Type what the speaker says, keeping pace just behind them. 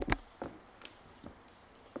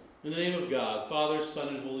In the name of God, Father, Son,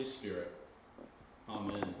 and Holy Spirit.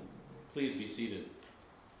 Amen. Please be seated.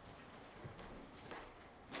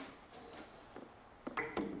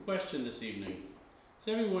 Question this evening.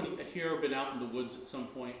 Has everyone here been out in the woods at some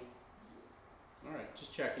point? All right,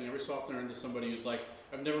 just checking. Every so often I run into somebody who's like,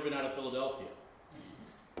 I've never been out of Philadelphia.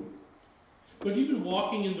 But have you been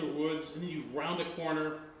walking in the woods and then you've round a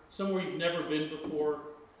corner, somewhere you've never been before,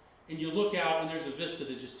 and you look out and there's a vista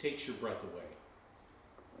that just takes your breath away?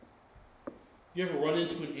 Have you ever run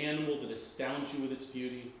into an animal that astounds you with its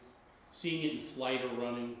beauty? Seeing it in flight or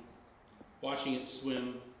running, watching it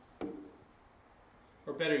swim?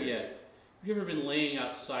 Or better yet, have you ever been laying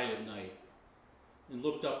outside at night and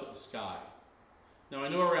looked up at the sky? Now I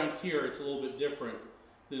know around here it's a little bit different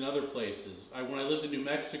than other places. When I lived in New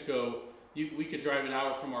Mexico, we could drive an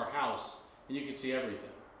hour from our house and you could see everything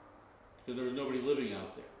because there was nobody living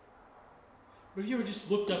out there. But have you ever just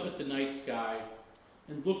looked up at the night sky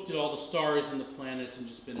and looked at all the stars and the planets and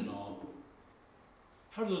just been in awe?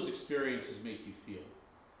 How do those experiences make you feel?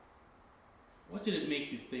 What did it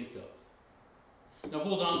make you think of? Now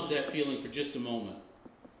hold on to that feeling for just a moment.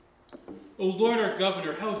 O Lord our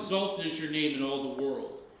Governor, how exalted is your name in all the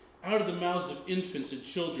world. Out of the mouths of infants and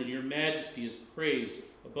children your majesty is praised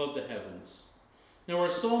above the heavens. Now our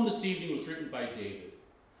psalm this evening was written by David,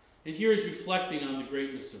 and here he's reflecting on the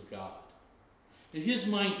greatness of God. In his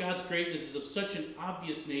mind, God's greatness is of such an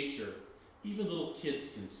obvious nature, even little kids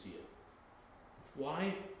can see it.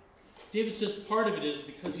 Why? David says part of it is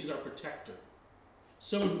because he's our protector.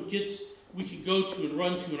 Someone who we can go to and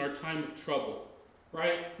run to in our time of trouble,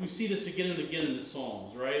 right? We see this again and again in the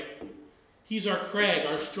Psalms, right? He's our crag,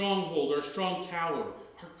 our stronghold, our strong tower,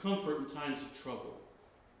 our comfort in times of trouble.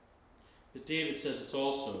 But David says it's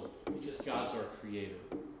also because God's our creator.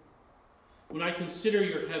 When I consider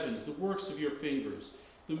your heavens, the works of your fingers,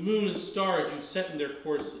 the moon and stars you've set in their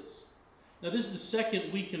courses. Now this is the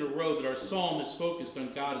second week in a row that our psalm is focused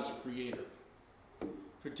on God as a creator.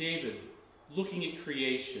 For David, looking at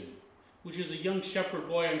creation, which as a young shepherd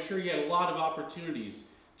boy, I'm sure he had a lot of opportunities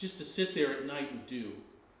just to sit there at night and do.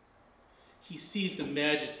 He sees the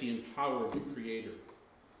majesty and power of the Creator,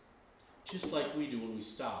 just like we do when we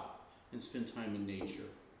stop and spend time in nature.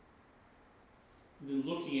 And then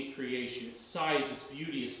looking at creation, its size, its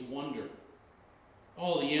beauty, its wonder,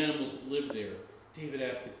 all the animals that live there, David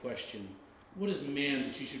asked the question, what is man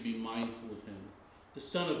that you should be mindful of him? The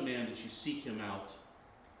Son of Man that you seek him out?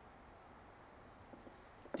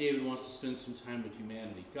 David wants to spend some time with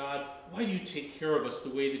humanity. God, why do you take care of us the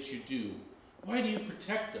way that you do? Why do you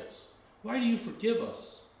protect us? Why do you forgive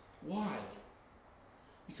us? Why?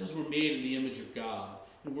 Because we're made in the image of God,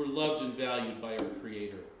 and we're loved and valued by our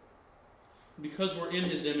Creator. And because we're in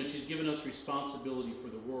his image, he's given us responsibility for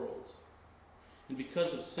the world. And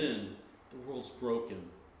because of sin, the world's broken.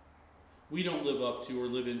 We don't live up to or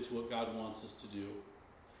live into what God wants us to do.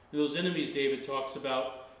 And those enemies David talks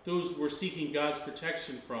about, those we're seeking God's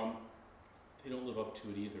protection from, they don't live up to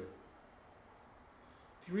it either.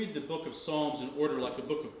 If you read the book of Psalms in order like a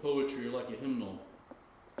book of poetry or like a hymnal,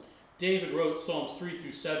 David wrote Psalms 3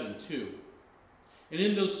 through 7 too. And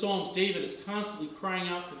in those Psalms, David is constantly crying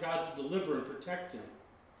out for God to deliver and protect him.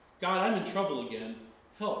 God, I'm in trouble again.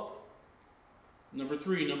 Help. Number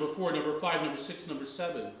 3, number 4, number 5, number 6, number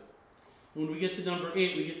 7. When we get to number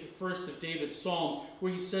 8, we get the first of David's Psalms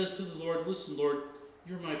where he says to the Lord, listen, Lord,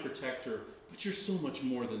 you're my protector, but you're so much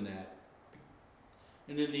more than that.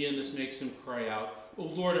 And in the end, this makes him cry out, O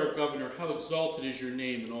Lord, our Governor, how exalted is your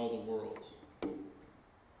name in all the world.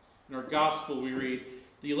 In our gospel, we read,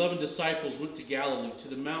 the 11 disciples went to Galilee, to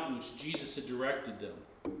the mountain which Jesus had directed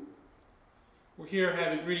them. We're here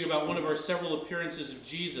reading about one of our several appearances of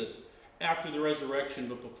Jesus after the resurrection,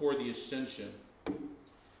 but before the ascension.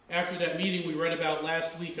 After that meeting we read about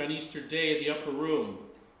last week on Easter Day in the upper room,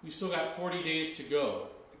 we've still got 40 days to go.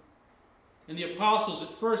 And the apostles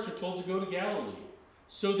at first are told to go to Galilee.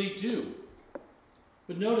 So they do.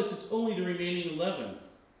 But notice it's only the remaining 11.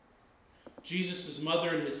 Jesus' mother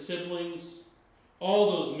and his siblings,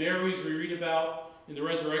 all those Marys we read about in the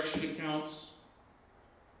resurrection accounts,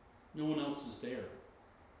 no one else is there.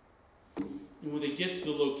 And when they get to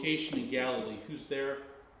the location in Galilee, who's there?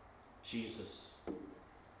 Jesus.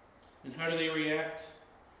 And how do they react?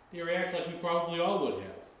 They react like we probably all would have.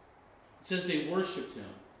 It says they worshipped him.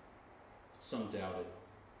 Some doubted.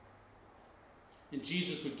 And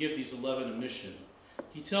Jesus would give these 11 a mission.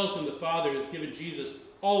 He tells them the Father has given Jesus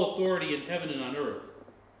all authority in heaven and on earth.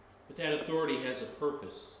 But that authority has a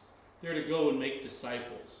purpose. They're to go and make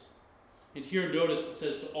disciples. And here notice it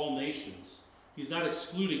says to all nations. He's not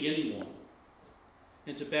excluding anyone.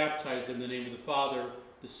 And to baptize them in the name of the Father,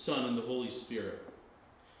 the Son, and the Holy Spirit.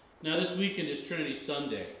 Now this weekend is Trinity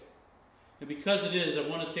Sunday. And because it is, I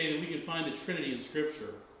want to say that we can find the Trinity in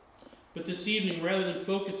Scripture. But this evening, rather than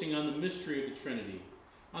focusing on the mystery of the Trinity,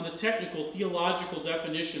 on the technical, theological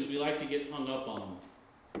definitions we like to get hung up on,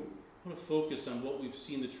 I want to focus on what we've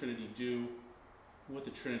seen the Trinity do and what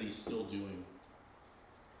the Trinity is still doing.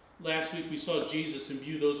 Last week we saw Jesus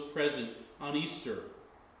imbue those present on Easter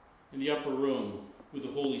in the upper room with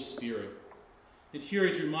the Holy Spirit. And here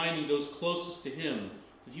he's reminding those closest to him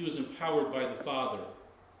that he was empowered by the Father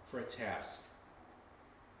for a task.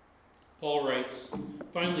 Paul writes,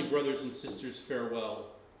 "Finally, brothers and sisters,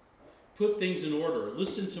 farewell. Put things in order.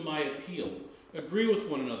 Listen to my appeal. Agree with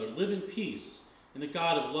one another. Live in peace, and the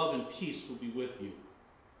God of love and peace will be with you."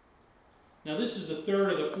 Now this is the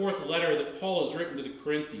third or the fourth letter that Paul has written to the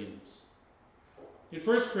Corinthians. In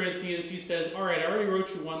 1 Corinthians, he says, all right, I already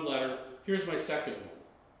wrote you one letter. Here's my second one.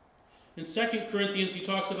 In 2 Corinthians, he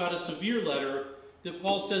talks about a severe letter that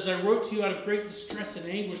Paul says, I wrote to you out of great distress and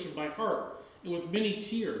anguish of my heart, and with many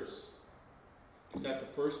tears. Is that the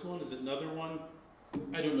first one? Is it another one?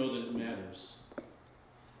 I don't know that it matters.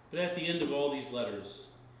 But at the end of all these letters,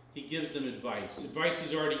 he gives them advice. Advice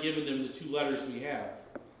he's already given them in the two letters we have.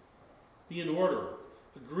 Be in order.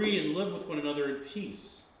 Agree and live with one another in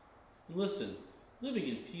peace. And listen, living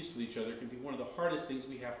in peace with each other can be one of the hardest things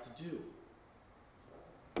we have to do.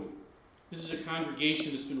 This is a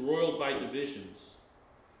congregation that's been roiled by divisions,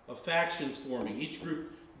 of factions forming, each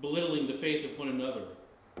group belittling the faith of one another.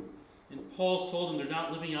 And Paul's told them they're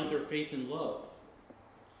not living out their faith in love.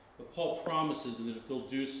 But Paul promises them that if they'll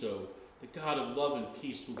do so, the God of love and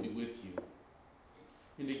peace will be with you.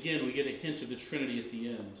 And again, we get a hint of the Trinity at the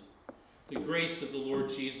end. The grace of the Lord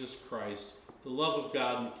Jesus Christ, the love of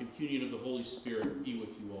God, and the communion of the Holy Spirit be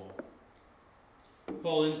with you all.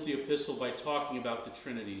 Paul ends the epistle by talking about the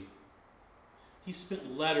Trinity. He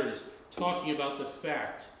spent letters talking about the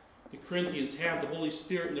fact the Corinthians have the Holy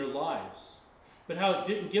Spirit in their lives, but how it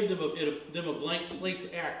didn't give them a blank slate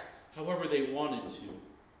to act however they wanted to.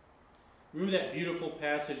 Remember that beautiful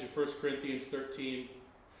passage of 1 Corinthians 13?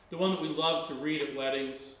 The one that we love to read at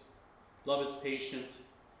weddings. Love is patient.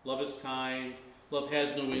 Love is kind. Love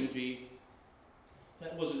has no envy.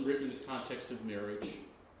 That wasn't written in the context of marriage.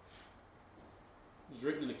 It was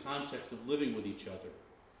written in the context of living with each other.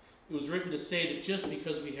 It was written to say that just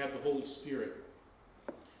because we have the Holy Spirit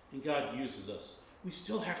and God uses us, we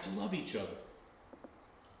still have to love each other.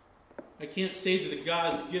 I can't say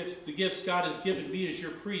that the gifts God has given me as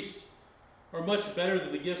your priest are much better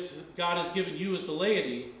than the gifts God has given you as the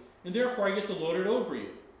laity, and therefore I get to lord it over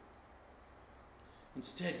you.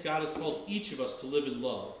 Instead, God has called each of us to live in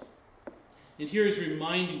love. And here he's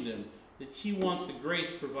reminding them that he wants the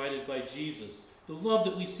grace provided by Jesus, the love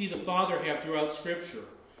that we see the Father have throughout Scripture,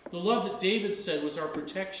 the love that David said was our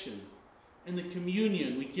protection, and the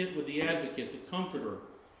communion we get with the Advocate, the Comforter,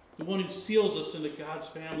 the one who seals us into God's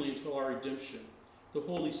family until our redemption, the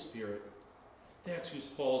Holy Spirit. That's who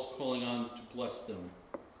Paul's calling on to bless them.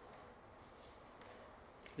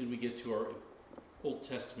 Then we get to our Old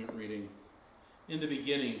Testament reading. In the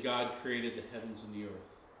beginning, God created the heavens and the earth.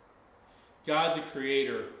 God the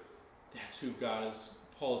Creator, that's who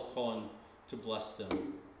Paul is calling to bless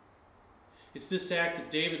them. It's this act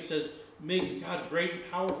that David says makes God great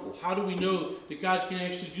and powerful. How do we know that God can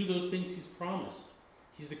actually do those things he's promised?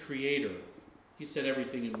 He's the Creator. He set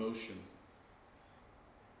everything in motion.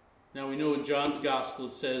 Now we know in John's Gospel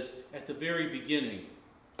it says, at the very beginning,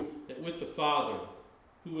 that with the Father,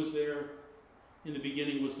 who was there? In the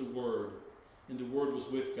beginning was the Word, and the Word was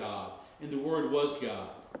with God, and the Word was God.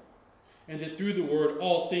 And that through the Word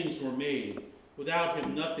all things were made. Without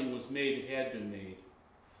him nothing was made that had been made.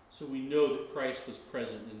 So we know that Christ was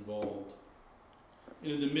present and involved.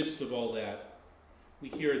 And in the midst of all that, we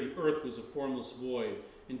hear the earth was a formless void,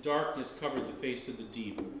 and darkness covered the face of the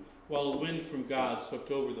deep, while a wind from God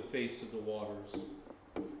swept over the face of the waters.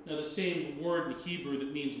 Now the same word in Hebrew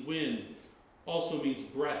that means wind also means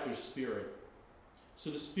breath or spirit. So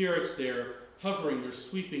the Spirit's there, hovering or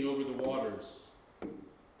sweeping over the waters.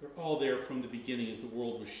 They're all there from the beginning as the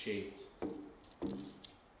world was shaped.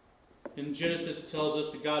 In Genesis, it tells us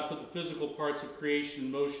that God put the physical parts of creation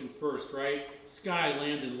in motion first, right? Sky,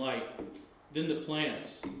 land, and light. Then the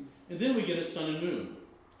plants. And then we get a sun and moon.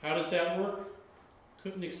 How does that work?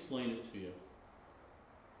 Couldn't explain it to you.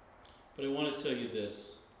 But I want to tell you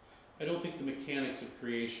this. I don't think the mechanics of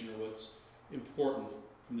creation are what's important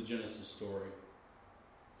from the Genesis story.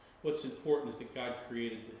 What's important is that God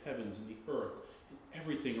created the heavens and the earth and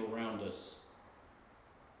everything around us.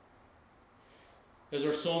 As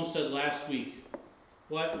our psalm said last week,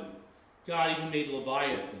 what? God even made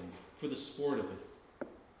Leviathan for the sport of it.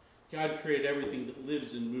 God created everything that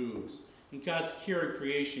lives and moves. And God's care and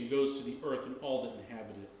creation goes to the earth and all that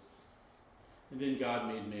inhabit it. And then God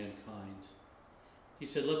made mankind. He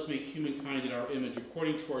said, let's make humankind in our image,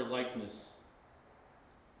 according to our likeness.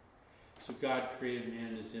 So God created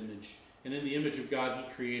man in his image. And in the image of God,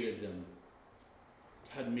 he created them.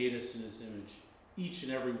 God made us in his image, each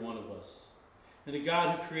and every one of us. And the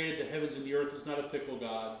God who created the heavens and the earth is not a fickle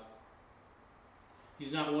God.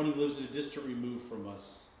 He's not one who lives at a distant remove from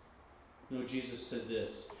us. No, Jesus said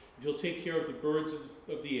this, if he'll take care of the birds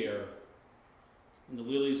of the air and the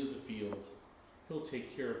lilies of the field, he'll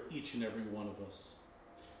take care of each and every one of us.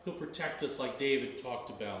 He'll protect us like David talked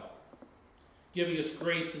about, giving us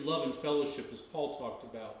grace and love and fellowship as Paul talked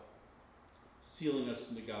about, sealing us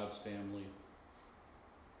into God's family.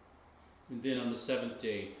 And then on the seventh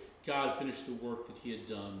day, God finished the work that he had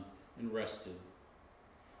done and rested.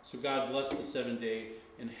 So God blessed the seventh day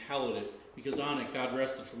and hallowed it, because on it God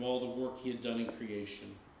rested from all the work he had done in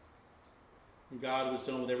creation. When God was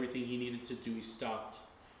done with everything he needed to do, he stopped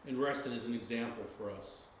and rested as an example for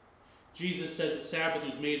us. Jesus said that Sabbath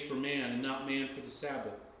was made for man and not man for the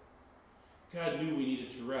Sabbath. God knew we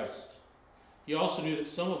needed to rest. He also knew that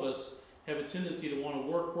some of us have a tendency to want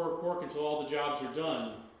to work until all the jobs are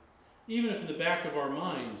done, even if in the back of our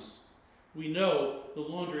minds we know the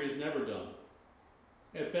laundry is never done.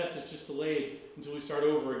 At best, it's just delayed until we start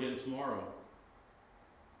over again tomorrow.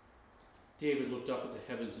 David looked up at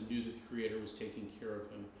the heavens and knew that the Creator was taking care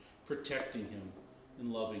of him, protecting him,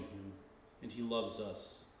 and loving him. And he loves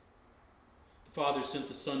us. The Father sent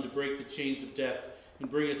the Son to break the chains of death and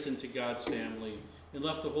bring us into God's family, and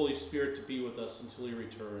left the Holy Spirit to be with us until he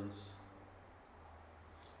returns.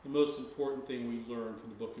 The most important thing we learn from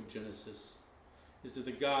the book of Genesis is that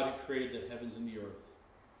the God who created the heavens and the earth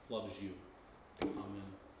loves you. Amen.